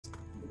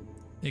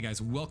Hey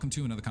guys, welcome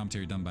to another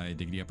commentary done by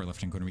Diggity. Upper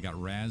left hand corner, we got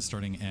Razz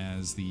starting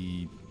as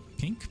the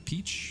pink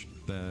peach,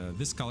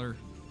 this color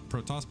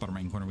Protoss. Bottom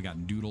right hand corner, we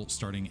got Doodle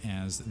starting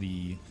as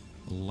the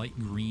light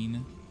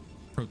green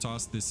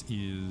Protoss. This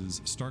is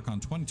Starcon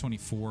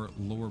 2024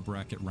 lower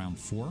bracket round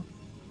 4.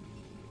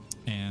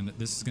 And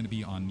this is going to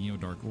be on Neo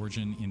Dark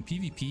Origin. In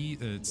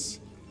PvP, it's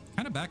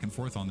kind of back and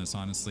forth on this,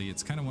 honestly.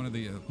 It's kind of one of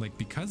the,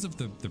 because of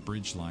the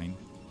bridge line,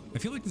 I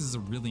feel like this is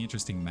a really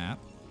interesting map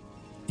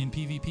in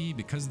PvP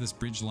because this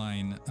bridge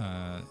line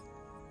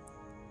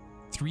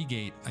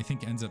 3-gate I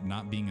think ends up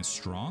not being as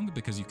strong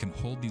because you can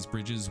hold these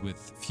bridges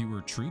with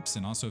fewer troops,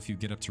 and also if you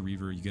get up to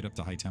Reaver you get up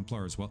to High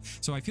Templar as well.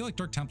 So I feel like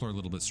Dark Templar a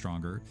little bit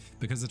stronger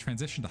because the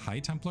transition to High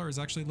Templar is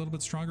actually a little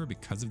bit stronger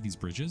because of these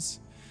bridges.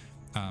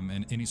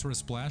 And any sort of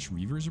splash,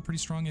 Reavers are pretty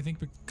strong, I think,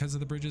 because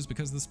of the bridges,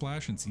 because of the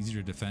splash, and it's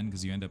easier to defend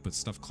because you end up with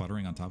stuff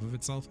cluttering on top of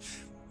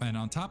itself. And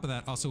on top of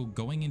that, also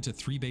going into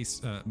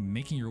 3-base,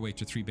 making your way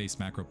to 3-base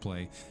macro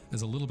play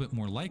is a little bit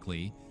more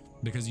likely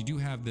because you do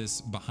have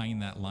this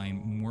behind that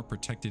line more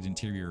protected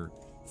interior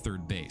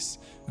 3rd base.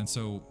 And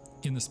so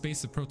in the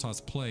space of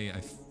Protoss play,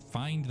 I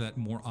find that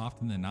more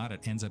often than not,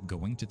 it ends up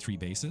going to 3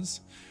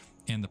 bases.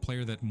 And the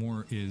player that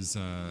more is,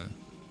 I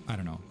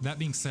don't know. That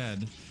being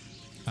said,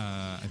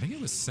 I think it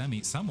was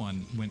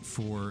someone went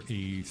for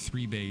a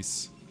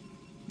 3-base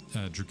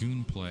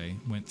Dragoon play,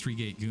 went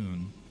 3-gate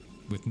Goon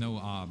with no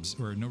obs,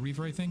 or no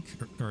Reaver, I think,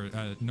 or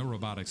no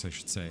robotics, I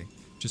should say.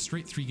 Just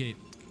straight 3-gate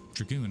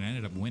Dragoon, and I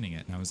ended up winning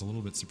it, and I was a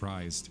little bit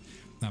surprised.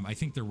 I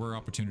think there were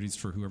opportunities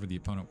for whoever the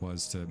opponent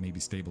was to maybe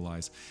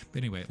stabilize. But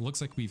anyway, it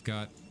looks like we've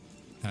got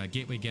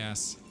Gateway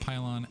Gas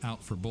Pylon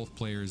out for both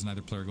players,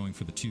 neither player going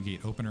for the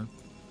 2-gate opener.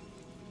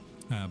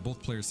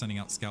 Both players sending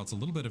out scouts, a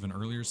little bit of an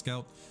earlier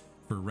scout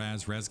for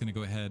Razz. Razz going to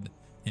go ahead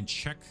and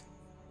check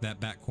that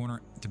back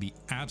corner to be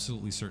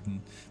absolutely certain,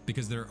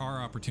 because there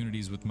are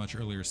opportunities with much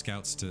earlier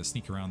scouts to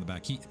sneak around the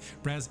back.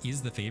 Razz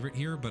is the favorite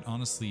here, but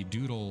honestly,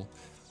 Doodle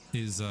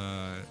is,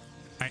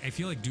 I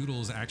feel like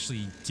Doodle is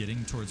actually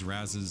getting towards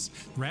Razz's.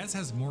 Razz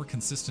has more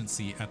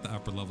consistency at the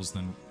upper levels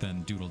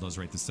than Doodle does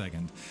right this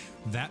second.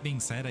 That being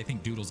said, I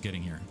think Doodle's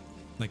getting here.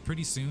 Like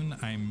pretty soon,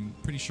 I'm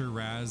pretty sure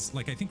Razz,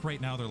 I think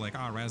right now they're like,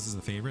 Razz is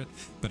the favorite.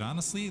 But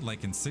honestly,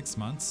 like in 6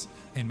 months,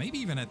 and maybe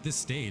even at this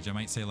stage, I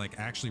might say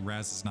actually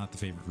Razz is not the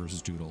favorite versus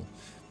Doodle.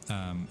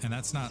 And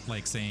that's not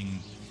like saying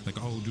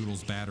oh,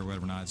 Doodle's bad or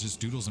whatever. Not. It's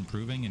just Doodle's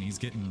improving, and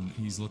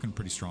he's looking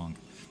pretty strong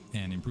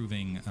and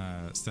improving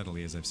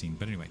steadily, as I've seen.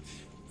 But anyway,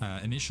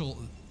 initial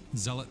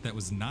Zealot that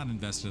was not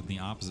invested on the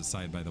opposite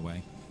side, by the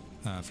way.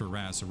 For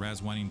Razz. So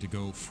Razz wanting to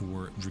go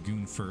for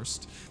Dragoon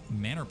first.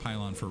 Manor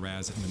Pylon for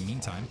Razz in the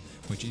meantime,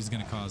 which is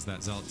going to cause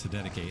that Zealot to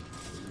dedicate.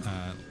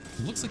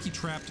 Looks like he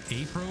trapped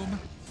a probe.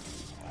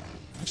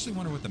 I actually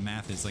wonder what the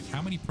math is.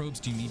 How many probes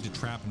do you need to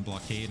trap and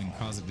blockade and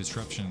cause a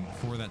disruption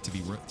for that to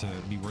be worth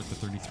the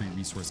 33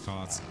 resource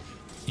costs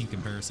in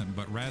comparison?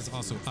 But Razz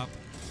also up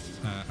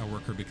a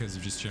worker because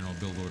of just general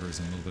build orders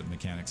and a little bit of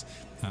mechanics.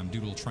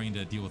 Doodle trying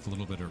to deal with a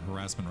little bit of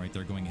harassment right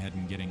there, going ahead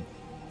and getting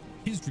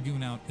his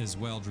Dragoon out as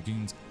well.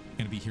 Dragoon's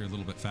going to be here a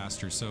little bit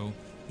faster, so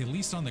at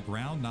least on the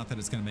ground, not that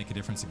it's going to make a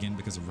difference again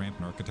because of ramp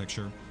and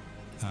architecture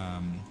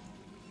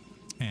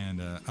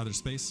and other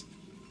space.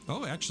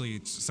 Oh, actually,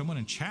 it's someone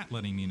in chat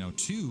letting me know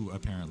 2,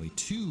 apparently.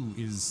 2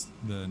 is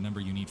the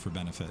number you need for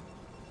benefit.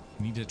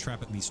 You need to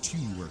trap at least 2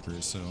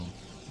 workers, so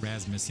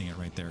Razz missing it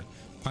right there.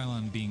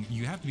 Pylon being,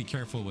 you have to be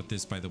careful with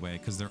this, by the way,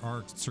 because there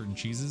are certain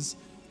cheeses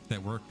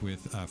that work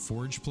with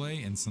forge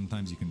play, and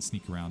sometimes you can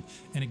sneak around.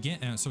 And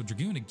again, so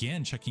Dragoon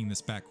again checking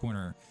this back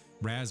corner.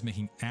 Razz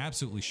making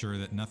absolutely sure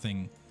that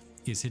nothing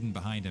is hidden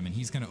behind him, and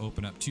he's going to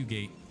open up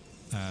 2-gate.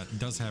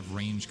 Does have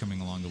range coming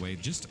along the way.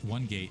 Just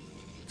 1 gate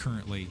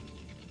currently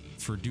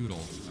for Doodle.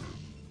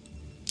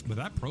 But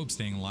that probe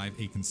staying alive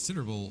a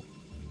considerable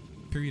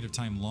period of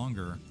time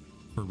longer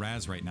for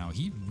Razz right now.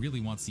 He really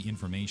wants the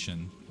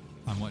information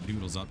on what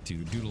Doodle's up to.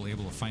 Doodle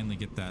able to finally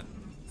get that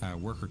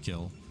worker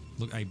kill.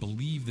 Look, I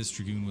believe this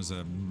Dragoon was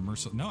a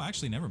merciless... No,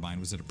 actually, never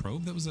mind. Was it a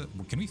probe that was a...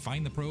 Can we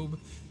find the probe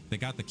that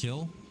got the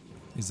kill?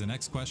 Is the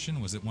next question.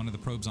 Was it one of the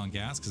probes on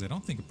gas? Because I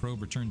don't think a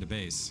probe returned to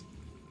base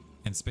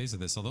in space of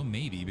this, although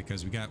maybe,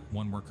 because we got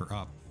 1 worker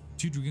up.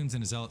 2 Dragoons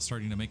and a Zealot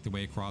starting to make their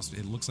way across.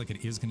 It looks like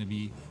it is going to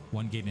be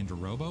 1 gate into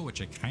Robo,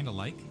 which I kind of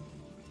like,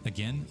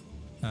 again,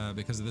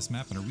 because of this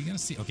map. And are we going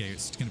to see... Okay,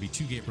 it's going to be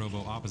 2-gate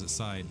Robo opposite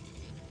side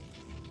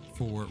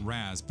for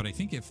Razz, but I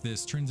think if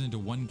this turns into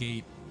 1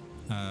 gate...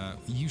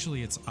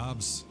 usually it's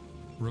OBS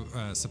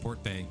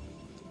support bay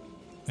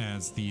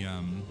as the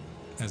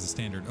as a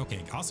standard.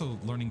 Okay, also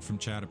learning from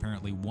chat,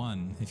 apparently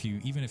 1,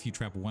 even if you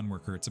trap 1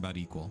 worker, it's about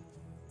equal.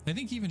 I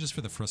think even just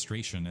for the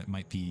frustration, it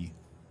might be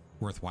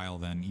worthwhile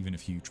then, even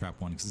if you trap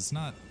 1, because it's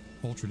not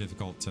ultra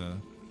difficult to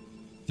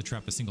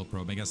trap a single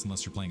probe, I guess,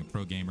 unless you're playing a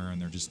pro gamer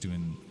and they're just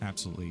doing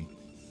absolutely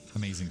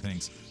amazing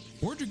things.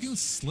 4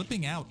 Dragoons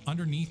slipping out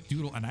underneath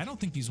Doodle, and I don't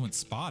think these went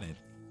spotted.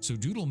 So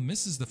Doodle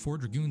misses the 4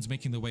 Dragoons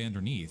making their way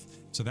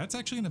underneath. So that's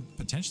actually going to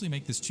potentially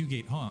make this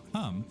 2-gate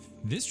hum.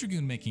 This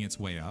Dragoon making its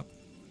way up.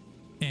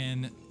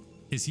 And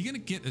Is he going to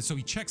get... So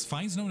he checks,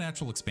 finds no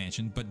natural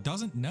expansion, but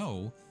doesn't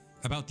know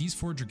about these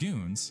 4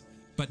 Dragoons,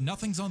 but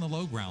nothing's on the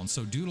low ground,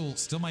 so Doodle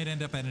still might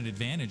end up at an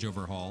advantage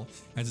over Hall,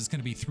 as it's going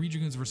to be 3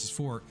 Dragoons versus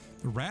 4.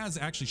 Razz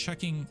actually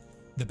checking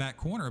the back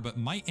corner, but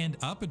might end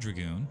up a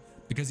Dragoon,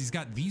 because he's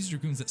got these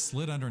Dragoons that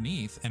slid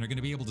underneath and are going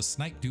to be able to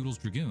snipe Doodle's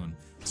Dragoon.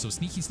 So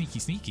sneaky, sneaky,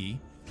 sneaky.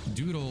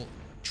 Doodle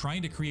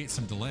trying to create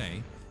some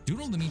delay.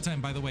 Doodle, in the meantime,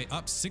 by the way,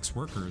 up 6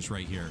 workers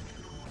right here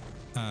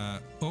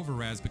over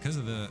Razz because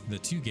of the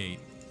 2-gate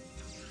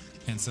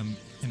and some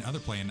in other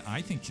play. And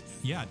I think,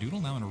 yeah, Doodle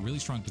now in a really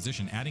strong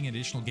position, adding an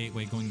additional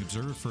gateway, going to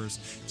Observer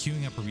first,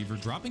 queuing up a Reaver,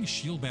 dropping a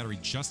shield battery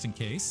just in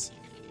case,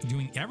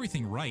 doing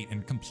everything right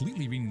and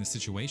completely reading the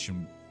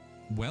situation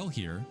well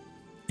here.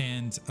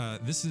 And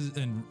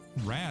and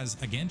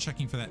Razz, again,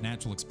 checking for that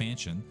natural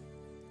expansion,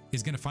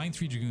 is going to find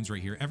 3 Dragoons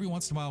right here. Every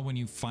once in a while, when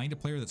you find a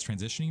player that's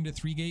transitioning to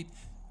 3-gate,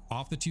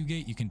 off the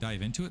 2-gate, you can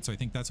dive into it. So I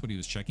think that's what he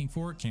was checking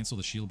for. Cancel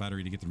the shield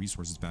battery to get the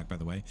resources back, by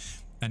the way.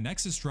 And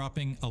Nexus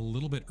dropping a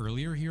little bit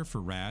earlier here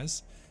for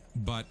Razz,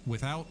 but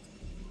without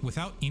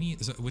any,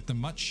 with the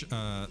much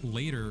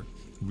later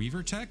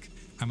Reaver tech,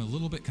 I'm a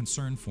little bit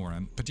concerned for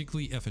him,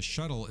 particularly if a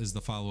shuttle is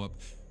the follow-up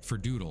for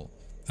Doodle.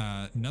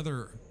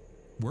 Another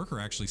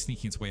worker actually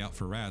sneaking its way out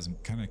for Razz. I'm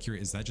kind of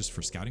curious, is that just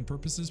for scouting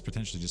purposes?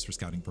 Potentially just for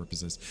scouting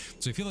purposes.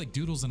 So I feel like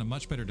Doodle's in a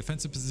much better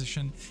defensive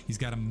position. He's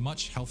got a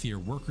much healthier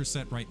worker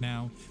set right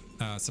now.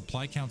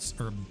 Supply counts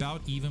are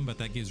about even, but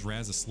that gives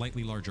Razz a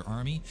slightly larger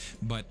army.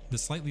 But the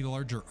slightly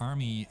larger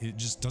army, it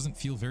just doesn't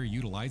feel very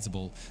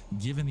utilizable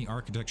given the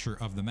architecture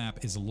of the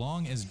map, as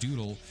long as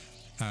Doodle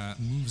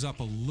moves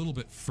up a little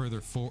bit further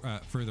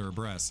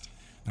abreast.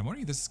 I'm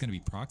wondering if this is going to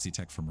be proxy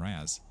tech from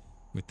Razz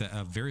with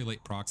a very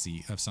late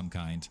proxy of some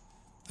kind.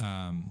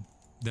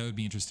 That would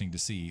be interesting to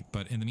see.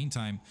 But in the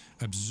meantime,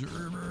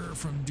 Observer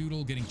from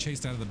Doodle getting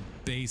chased out of the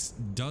base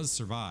does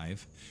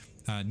survive.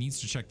 Needs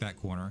to check that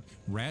corner.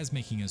 Razz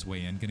making his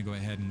way in, gonna go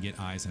ahead and get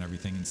eyes and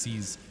everything, and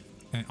sees,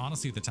 and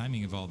honestly the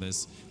timing of all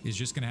this is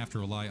just gonna have to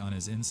rely on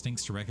his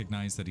instincts to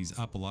recognize that he's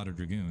up a lot of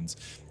Dragoons.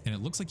 And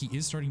it looks like he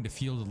is starting to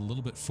field a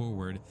little bit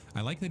forward.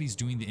 I like that he's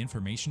doing the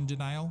information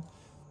denial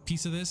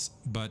piece of this,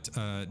 but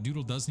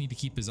Doodle does need to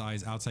keep his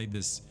eyes outside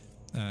this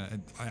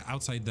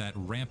outside that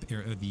ramp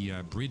area,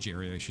 the bridge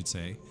area, I should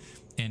say.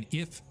 And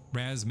if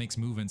Razz makes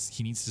movements,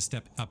 he needs to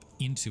step up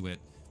into it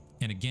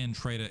and again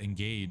try to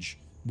engage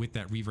with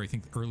that Reaver, I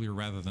think, earlier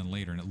rather than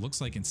later. And it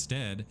looks like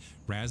instead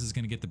Razz is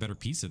going to get the better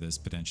piece of this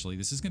potentially.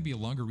 This is going to be a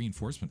longer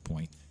reinforcement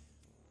point.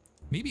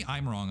 Maybe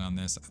I'm wrong on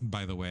this,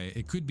 by the way.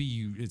 It could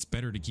be it's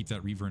better to keep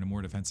that Reaver in a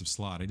more defensive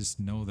slot. I just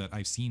know that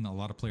I've seen a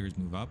lot of players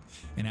move up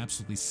and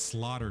absolutely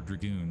slaughter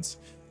Dragoons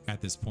at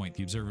this point.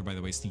 The Observer, by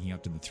the way, sneaking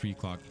up to the 3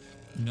 o'clock.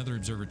 Another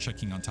Observer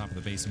checking on top of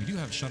the base. And we do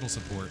have shuttle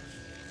support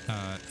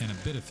and a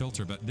bit of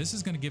filter, but this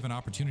is going to give an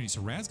opportunity.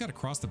 So Razz got to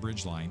cross the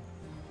bridge line.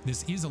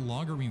 This is a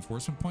longer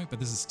reinforcement point, but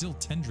this is still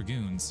 10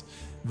 Dragoons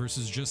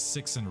versus just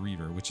 6 and a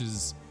Reaver, which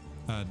is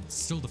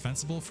still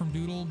defensible from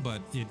Doodle, but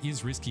it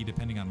is risky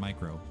depending on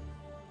micro.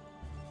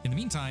 In the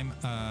meantime,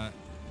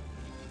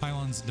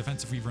 Pylon's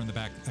defensive Reaver in the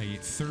back, a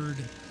 3rd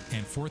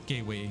and 4th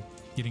gateway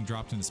getting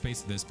dropped in the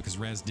space of this because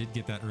Razz did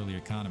get that early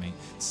economy.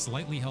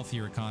 Slightly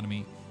healthier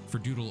economy for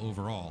Doodle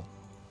overall.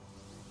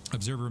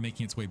 Observer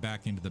making its way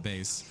back into the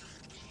base.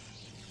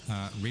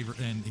 Reaver,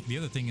 and the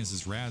other thing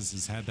is Razz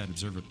has had that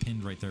Observer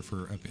pinned right there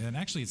for, and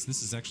actually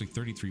this is actually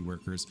 33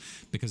 workers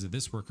because of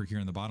this worker here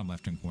in the bottom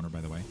left-hand corner, by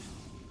the way.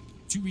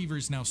 2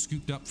 Reavers now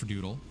scooped up for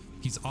Doodle.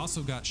 He's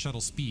also got shuttle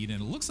speed,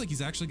 and it looks like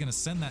he's actually going to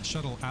send that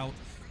shuttle out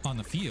on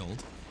the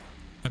field.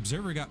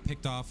 Observer got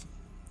picked off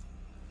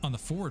on the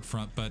forward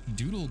front, but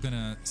Doodle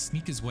gonna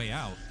sneak his way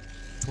out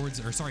towards,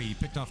 or sorry, he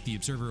picked off the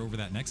Observer over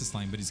that Nexus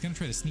line, but he's gonna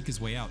try to sneak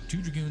his way out.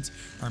 2 Dragoons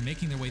are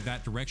making their way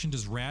that direction.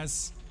 Does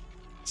Razz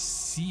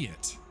see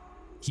it?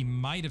 He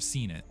might have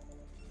seen it.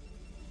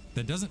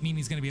 That doesn't mean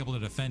he's going to be able to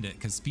defend it,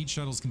 because speed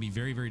shuttles can be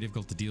very, very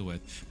difficult to deal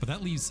with. But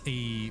that leaves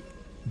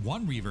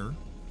one Reaver,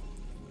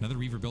 another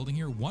Reaver building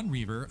here, 1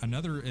 Reaver,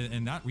 another,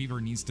 and that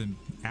Reaver needs to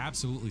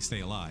absolutely stay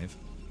alive.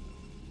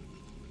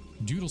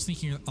 Doodle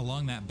sneaking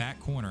along that back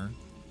corner.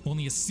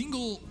 Only a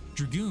single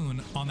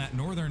Dragoon on that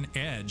northern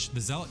edge.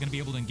 The Zealot going to be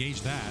able to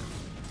engage that,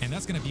 and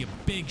that's going to be a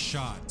big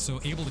shot.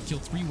 So able to kill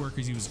 3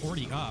 workers. He was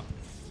already up.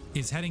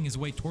 Is heading his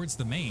way towards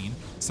the main,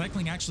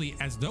 cycling actually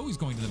as though he's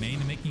going to the main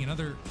and making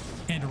another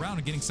end around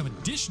and getting some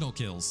additional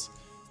kills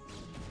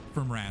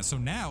from Razz. So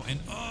now, and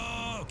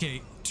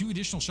okay, 2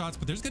 additional shots,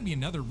 but there's going to be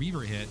another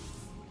Reaver hit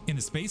in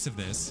the space of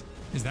this.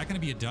 Is that going to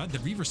be a dud? The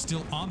Reaver's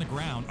still on the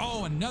ground.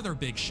 Oh, another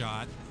big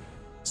shot.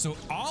 So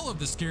all of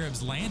the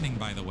Scarabs landing,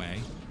 by the way,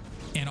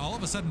 and all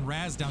of a sudden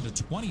Razz down to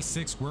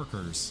 26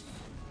 workers.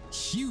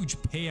 Huge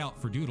payout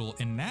for Doodle,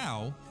 and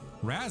now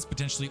Razz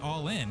potentially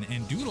all in,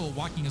 and Doodle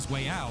walking his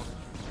way out,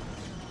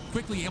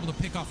 quickly able to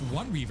pick off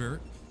 1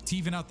 Reaver to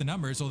even out the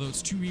numbers, although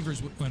it's 2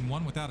 Reavers and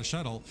 1 without a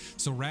shuttle.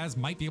 So Razz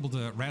might be able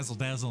to razzle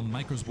dazzle and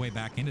micro's way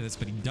back into this,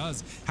 but he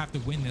does have to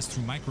win this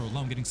through micro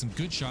alone, getting some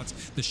good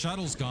shots. The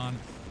shuttle's gone.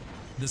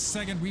 The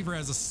 2nd Reaver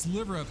has a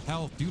sliver of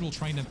health. Doodle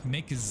trying to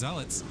make his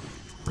Zealots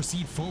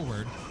proceed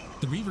forward.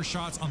 The Reaver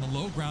shots on the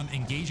low ground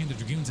engaging the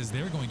Dragoons as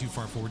they're going too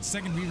far forward.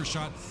 Second Reaver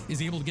shot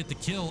is able to get the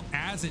kill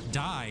as it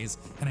dies.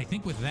 And I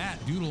think with that,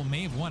 Doodle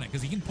may have won it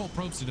because he can pull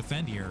probes to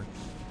defend here.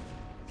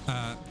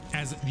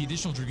 As the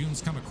additional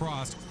Dragoons come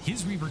across,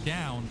 his Reaver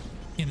down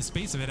in the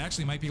space of it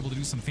actually might be able to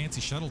do some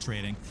fancy shuttle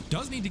trading.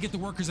 Does need to get the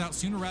workers out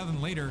sooner rather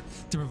than later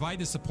to provide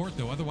the support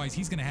though. Otherwise,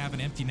 he's going to have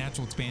an empty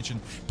natural expansion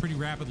pretty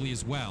rapidly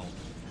as well.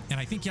 And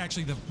I think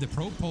actually the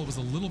probe pull was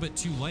a little bit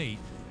too late.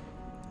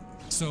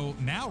 So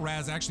now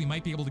Razz actually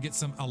might be able to get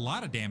a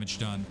lot of damage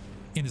done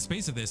in the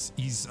space of this.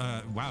 He's,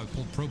 wow,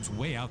 pulled probes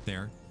way out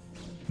there.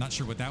 Not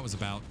sure what that was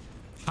about.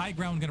 High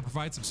ground going to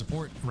provide some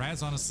support.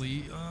 Razz,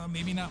 honestly,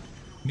 maybe not.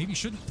 Maybe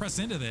shouldn't press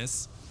into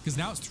this because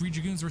now it's 3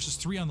 Dragoons versus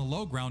 3 on the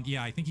low ground.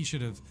 Yeah, I think he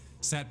should have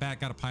sat back,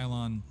 got a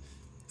pylon,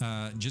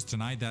 just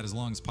denied that as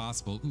long as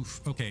possible.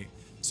 Oof. Okay.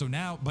 So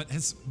now, but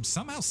has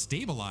somehow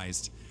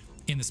stabilized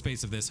in the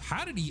space of this.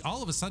 How did he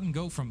all of a sudden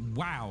go from,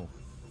 wow,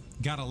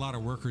 got a lot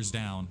of workers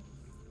down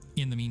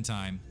in the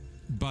meantime?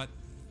 But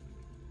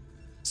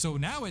so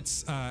now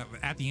it's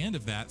at the end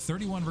of that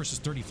 31 versus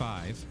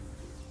 35.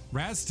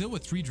 Razz still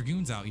with 3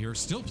 Dragoons out here,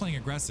 still playing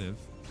aggressive.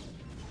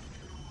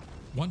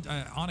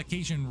 On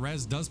occasion,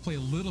 Razz does play a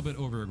little bit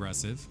over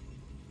aggressive,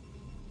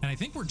 and I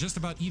think we're just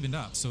about evened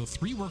up. So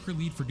 3 worker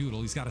lead for Doodle.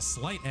 He's got a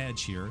slight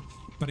edge here,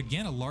 but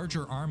again, a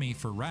larger army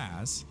for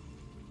Razz.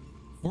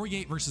 4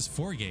 gate versus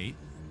 4 gate,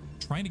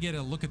 trying to get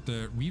a look at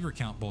the Reaver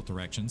count both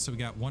directions. So we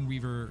got 1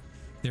 Reaver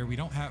there. We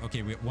don't have,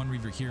 okay, we have 1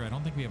 Reaver here. I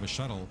don't think we have a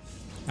shuttle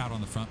out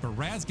on the front, but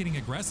Razz getting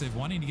aggressive,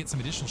 wanting to get some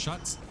additional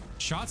shots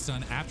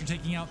done after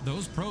taking out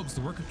those probes.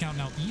 The worker count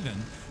now even,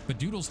 but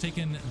Doodle's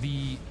taken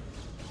the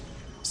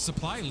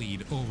supply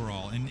lead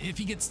overall, and if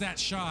he gets that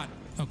shot,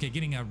 okay,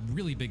 getting a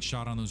really big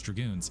shot on those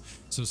Dragoons.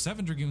 So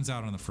 7 Dragoons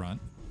out on the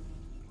front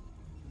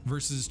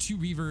versus 2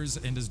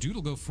 Reavers. And does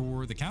Doodle go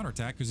for the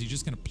counterattack because he's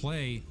just going to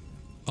play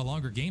a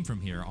longer game from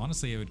here?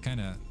 Honestly, I would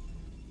kind of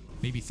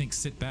maybe think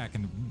sit back.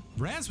 And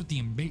Razz with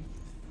the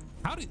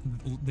how did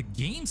the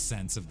game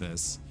sense of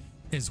this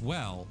as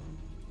well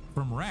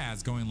from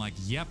Razz going like,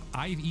 yep,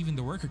 I've evened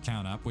the worker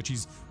count up, which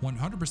he's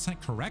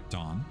 100% correct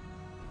on,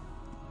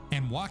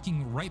 and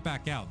walking right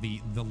back out.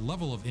 The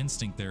level of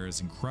instinct there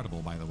is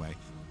incredible, by the way.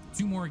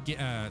 2 more,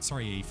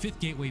 sorry, a 5th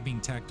gateway being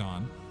tacked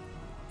on.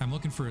 I'm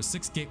looking for a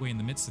 6th gateway in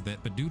the midst of it,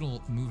 but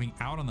Doodle moving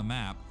out on the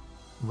map.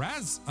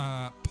 Razz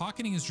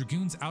pocketing his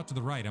Dragoons out to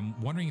the right. I'm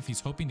wondering if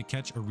he's hoping to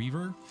catch a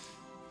Reaver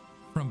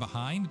from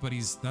behind, but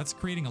that's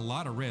creating a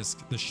lot of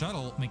risk. The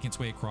shuttle making its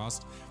way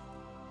across.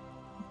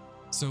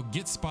 So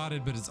gets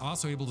spotted, but it's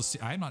also able to see.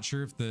 I'm not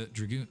sure if the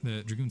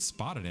Dragoon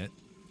spotted it.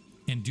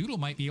 And Doodle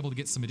might be able to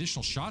get some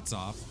additional shots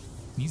off.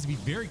 Needs to be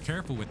very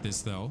careful with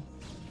this, though.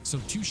 So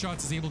 2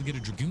 shots is able to get a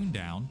Dragoon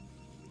down.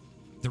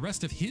 The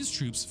rest of his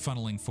troops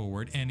funneling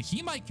forward, and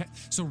he might...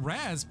 So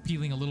Razz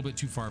peeling a little bit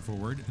too far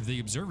forward. The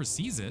Observer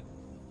sees it.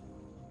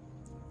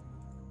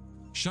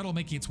 Shuttle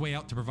making its way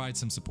out to provide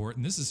some support.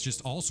 And this is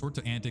just all sorts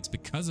of antics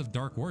because of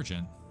Dark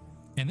Origin.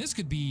 And this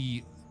could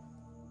be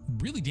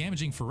really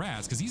damaging for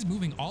Razz because he's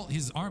moving all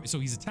his army. So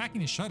he's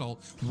attacking his shuttle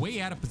way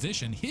out of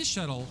position. His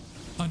shuttle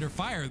under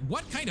fire.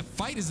 What kind of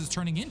fight is this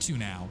turning into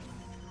now?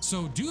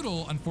 So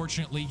Doodle,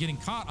 unfortunately, getting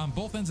caught on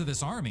both ends of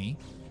this army.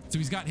 So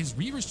he's got his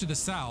Reavers to the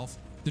south,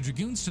 the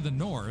Dragoons to the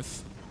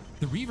north,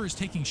 the Reavers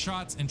taking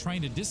shots and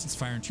trying to distance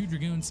fire, and 2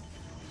 Dragoons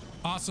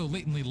also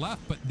latently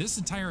left. But this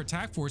entire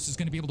attack force is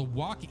going to be able to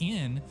walk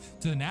in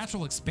to the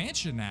natural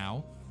expansion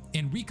now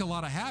and wreak a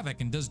lot of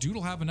havoc. And does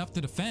Doodle have enough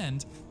to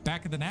defend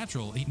back at the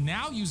natural?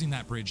 Now using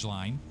that bridge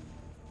line.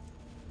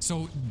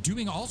 So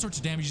doing all sorts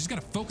of damage. He's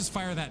going to focus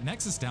fire that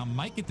Nexus down.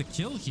 Might get the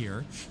kill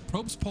here.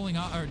 Probes pulling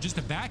out, or just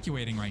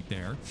evacuating right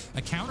there.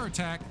 A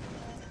counterattack.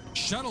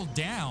 Shuttle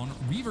down.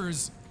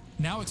 Reavers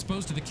now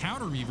exposed to the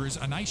counter Reavers.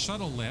 A nice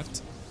shuttle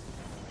lift.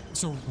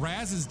 So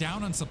Razz is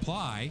down on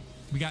supply.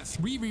 We got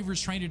 3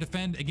 Reavers trying to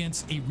defend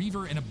against a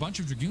Reaver and a bunch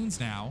of Dragoons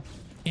now.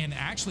 And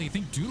actually, I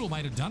think Doodle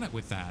might have done it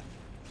with that.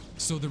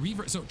 So the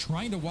Reaver, so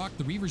trying to walk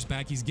the Reavers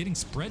back, he's getting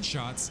spread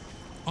shots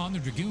on the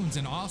Dragoons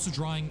and also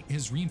drawing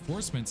his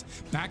reinforcements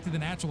back to the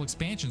natural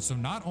expansion. So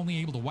not only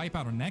able to wipe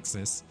out a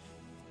Nexus,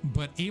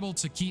 but able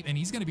to keep, and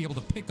he's going to be able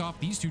to pick off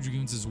these 2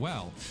 Dragoons as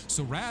well.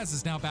 So Razz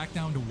is now back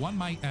down to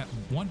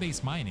 1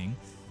 base mining.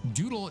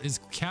 Doodle is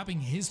capping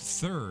his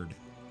 3rd.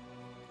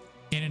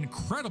 An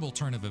incredible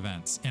turn of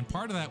events. And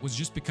part of that was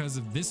just because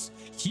of this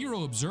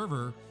hero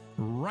observer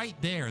right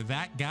there,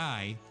 that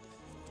guy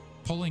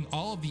pulling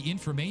all of the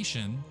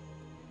information.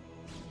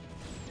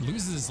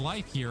 Loses his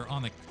life here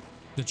on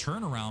the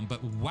turnaround,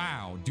 but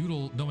wow,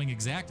 Doodle knowing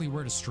exactly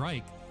where to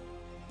strike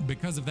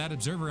because of that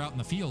observer out in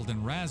the field,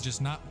 and Razz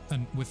just not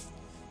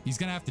he's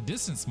gonna have to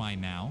distance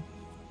mine now,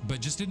 but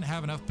just didn't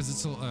have enough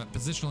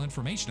positional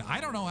information.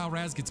 I don't know how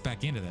Razz gets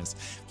back into this.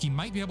 He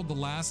might be able to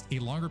last a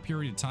longer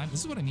period of time.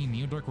 This is what I mean.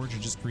 Neo Dark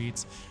Origin just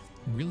creates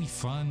really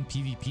fun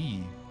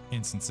PvP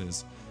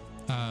instances.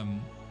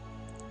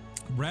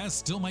 Razz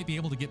still might be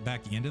able to get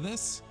back into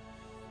this,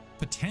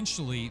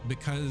 potentially,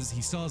 because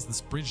he still has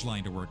this bridge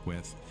line to work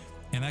with,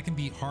 and that can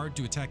be hard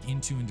to attack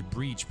into and to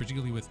breach,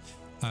 particularly with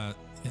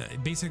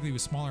basically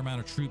with smaller amount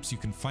of troops, you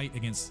can fight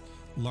against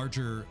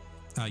larger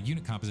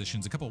unit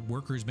compositions. A couple of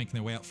workers making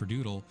their way out for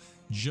Doodle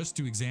just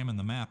to examine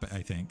the map,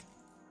 I think,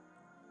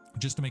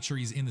 just to make sure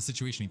he's in the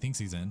situation he thinks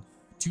he's in.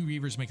 2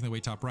 Reavers making their way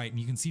top right, and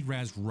you can see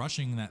Razz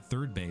rushing that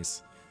 3rd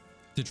base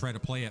to try to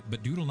play it,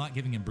 but Doodle not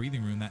giving him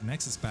breathing room. That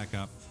Nexus back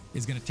up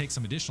is going to take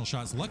some additional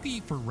shots. Lucky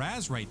for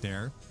Razz right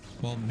there.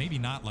 Well, maybe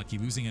not lucky,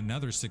 losing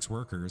another 6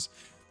 workers.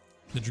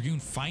 The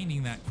Dragoon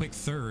finding that quick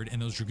 3rd, and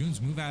those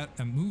Dragoons moved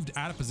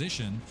out of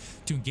position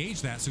to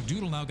engage that. So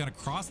Doodle now got to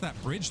cross that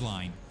bridge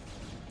line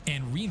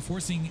and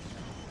reinforcing.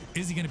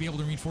 Is he going to be able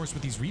to reinforce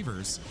with these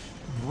Reavers?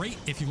 Great.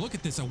 If you look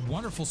at this, a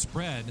wonderful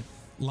spread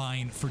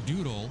line for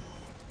Doodle,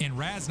 and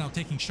Razz now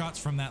taking shots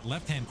from that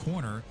left-hand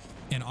corner.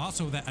 And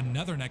also that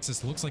another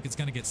Nexus looks like it's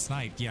going to get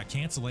sniped. Yeah,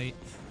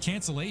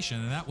 cancellation,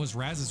 and that was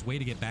Razz's way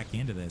to get back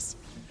into this.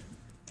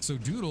 So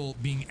Doodle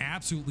being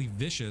absolutely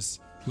vicious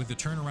with the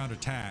turnaround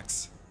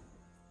attacks,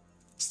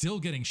 still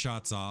getting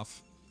shots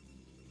off.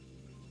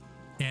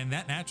 And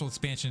that natural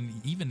expansion,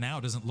 even now,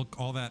 doesn't look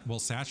all that well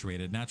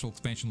saturated. Natural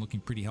expansion looking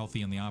pretty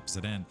healthy on the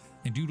opposite end.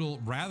 And Doodle,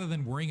 rather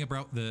than worrying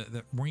about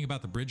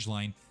the bridge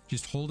line,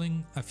 just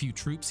holding a few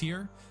troops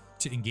here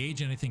to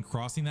engage anything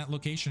crossing that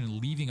location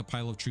and leaving a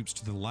pile of troops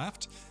to the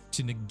left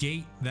to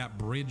negate that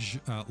bridge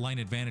line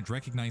advantage,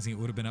 recognizing it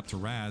would have been up to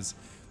Razz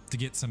to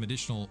get some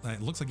additional.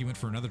 It looks like he went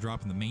for another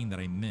drop in the main that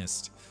I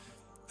missed.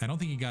 I don't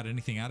think he got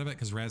anything out of it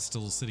because Razz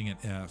still sitting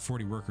at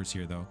 40 workers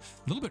here, though.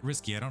 A little bit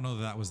risky. I don't know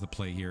that was the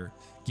play here,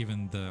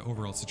 given the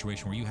overall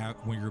situation where you have,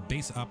 when you're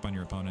base up on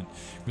your opponent,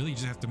 really you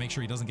just have to make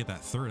sure he doesn't get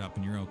that 3rd up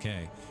and you're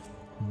okay.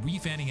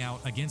 Re-fanning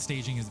out against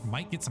staging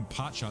might get some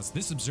pot shots.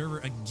 This observer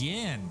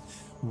again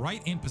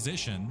right in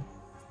position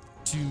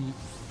to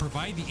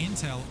provide the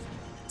intel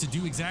to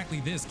do exactly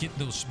this, get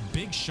those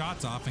big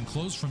shots off and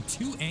close from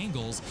 2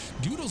 angles.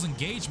 Doodle's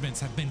engagements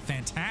have been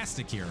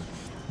fantastic here.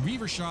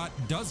 Reaver shot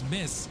does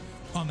miss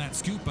on that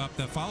scoop up.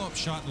 The follow-up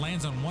shot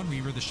lands on 1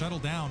 Reaver, the shuttle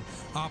down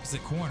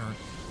opposite corner,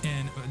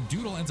 and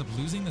Doodle ends up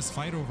losing this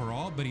fight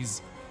overall, but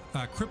he's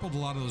crippled a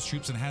lot of those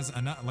troops and has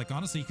enough, like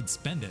honestly he could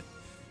spend it,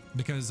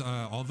 because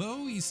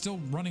although he's still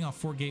running off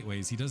 4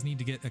 gateways, he does need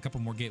to get a couple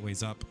more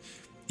gateways up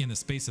in the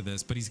space of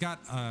this, but he's got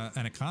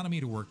an economy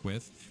to work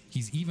with.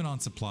 He's even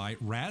on supply.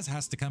 Razz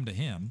has to come to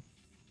him.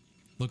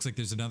 Looks like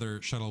there's another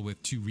shuttle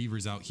with 2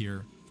 Reavers out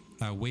here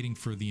waiting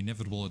for the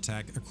inevitable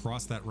attack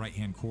across that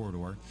right-hand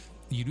corridor.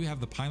 You do have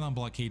the pylon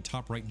blockade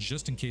top right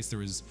just in case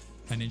there is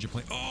a ninja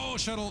play. Oh,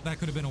 shuttle! That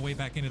could have been a way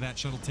back into that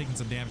shuttle, taking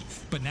some damage.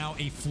 But now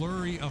a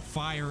flurry of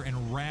fire,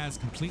 and Razz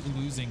completely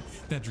losing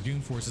that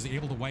Dragoon force, is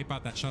able to wipe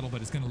out that shuttle,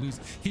 but is going to lose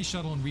his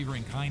shuttle and Reaver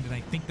in kind, and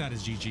I think that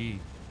is GG.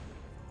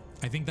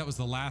 I think that was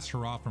the last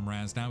hurrah from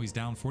Razz. Now he's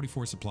down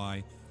 44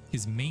 supply.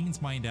 His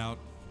main's mined out.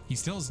 He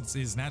still has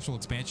his natural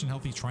expansion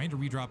healthy, trying to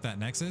redrop that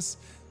Nexus,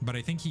 but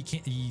I think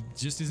he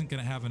just isn't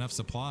going to have enough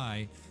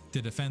supply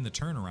to defend the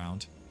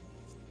turnaround.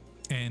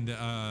 And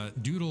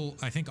Doodle,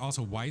 I think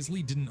also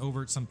wisely didn't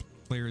some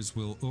players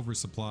will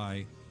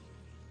oversupply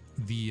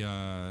the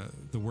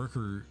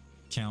worker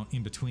count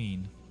in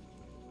between,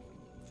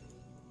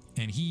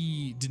 and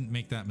he didn't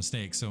make that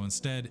mistake. So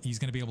instead, he's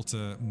going to be able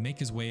to make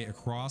his way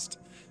across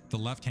the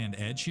left-hand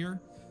edge here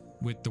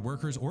with the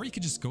workers, or he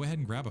could just go ahead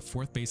and grab a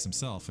 4th base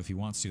himself if he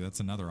wants to. That's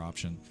another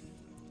option.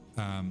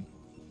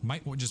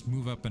 Might just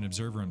move up an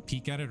observer and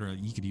peek at it, or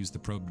he could use the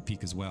probe to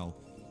peek as well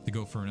to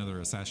go for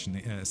another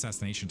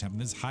assassination attempt. And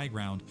this is high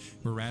ground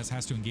where Razz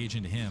has to engage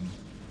into him.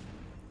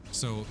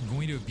 So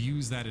going to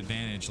abuse that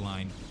advantage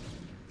line.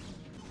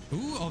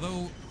 Ooh,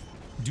 although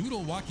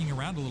Doodle walking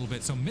around a little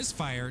bit. So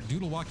misfire,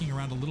 Doodle walking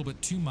around a little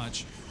bit too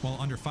much while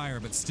under fire,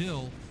 but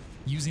still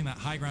using that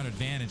high ground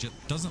advantage. It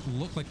doesn't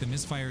look like the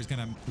misfire is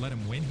going to let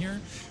him win here,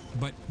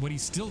 but what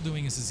he's still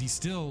doing is he's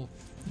still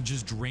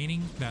just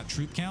draining that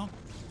troop count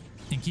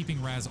and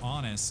keeping Razz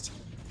honest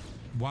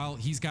while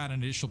he's got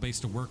an additional base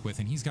to work with,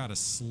 and he's got a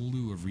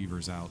slew of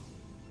Reavers out.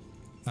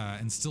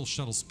 And still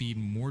shuttle speed,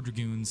 more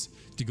Dragoons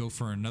to go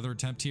for another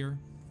attempt here.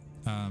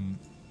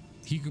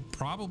 He could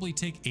probably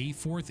take a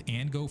 4th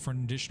and go for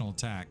an additional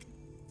attack.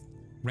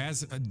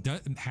 Razz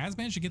has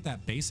managed to get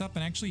that base up,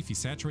 and actually if he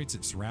saturates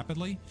it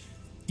rapidly,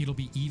 it'll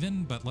be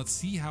even, but let's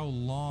see how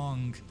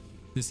long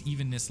this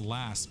evenness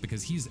lasts,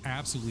 because he's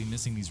absolutely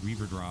missing these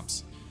Reaver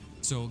drops.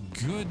 So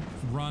good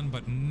run,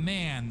 but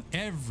man,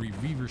 every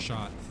Reaver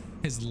shot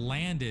has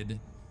landed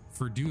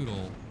for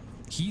Doodle.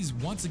 He's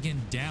once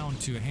again down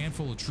to a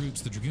handful of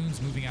troops. The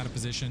Dragoons moving out of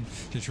position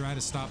to try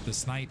to stop the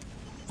snipe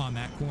on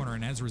that corner,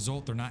 and as a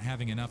result, they're not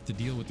having enough to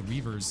deal with the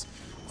Reavers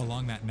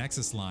along that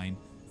Nexus line.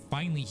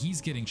 Finally,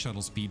 he's getting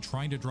shuttle speed,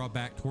 trying to draw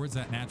back towards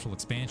that natural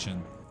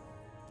expansion.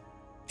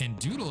 And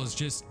Doodle has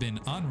just been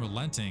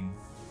unrelenting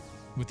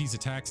with these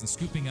attacks and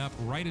scooping up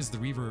right as the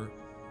Reaver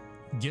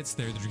gets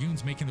there. The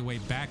Dragoons making their way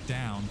back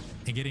down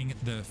and getting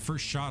the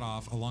first shot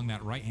off along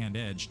that right-hand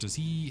edge. Does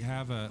he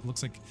have a...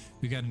 Looks like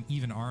we've got an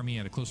even army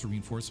at a closer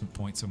reinforcement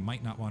point, so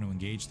might not want to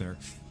engage there.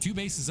 2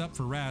 bases up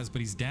for Razz, but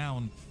he's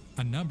down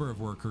a number of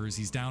workers.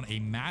 He's down a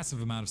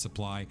massive amount of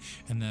supply,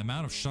 and the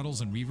amount of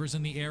shuttles and Reavers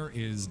in the air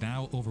is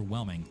now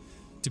overwhelming.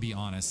 to be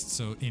honest.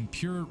 So in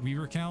pure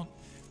Reaver count,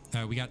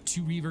 we got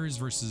 2 Reavers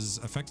versus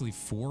effectively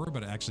 4,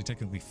 but actually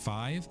technically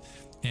 5,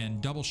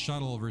 and double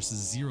shuttle versus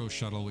 0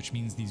 shuttle, which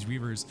means these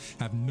Reavers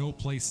have no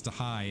place to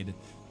hide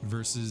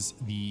versus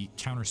the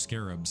counter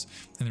Scarabs.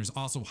 And there's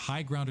also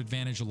high ground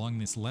advantage along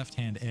this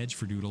left-hand edge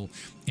for Doodle,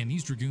 and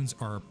these Dragoons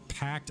are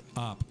packed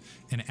up,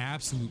 an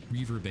absolute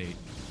Reaver bait,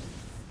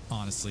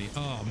 honestly.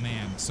 Oh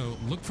man, so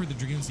look for the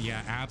Dragoons,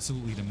 yeah,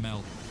 absolutely to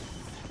melt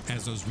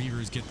as those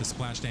Reavers get the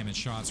splash damage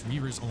shots.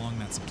 Reavers along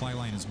that supply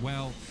line as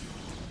well.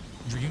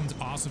 Dragoons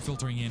also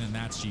filtering in, and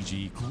that's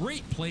GG.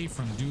 Great play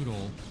from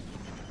Doodle,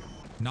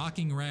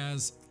 knocking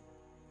Razz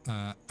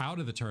out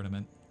of the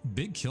tournament.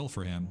 Big kill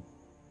for him.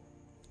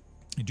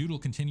 And Doodle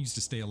continues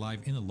to stay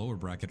alive in the lower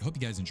bracket. Hope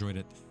you guys enjoyed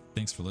it.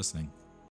 Thanks for listening.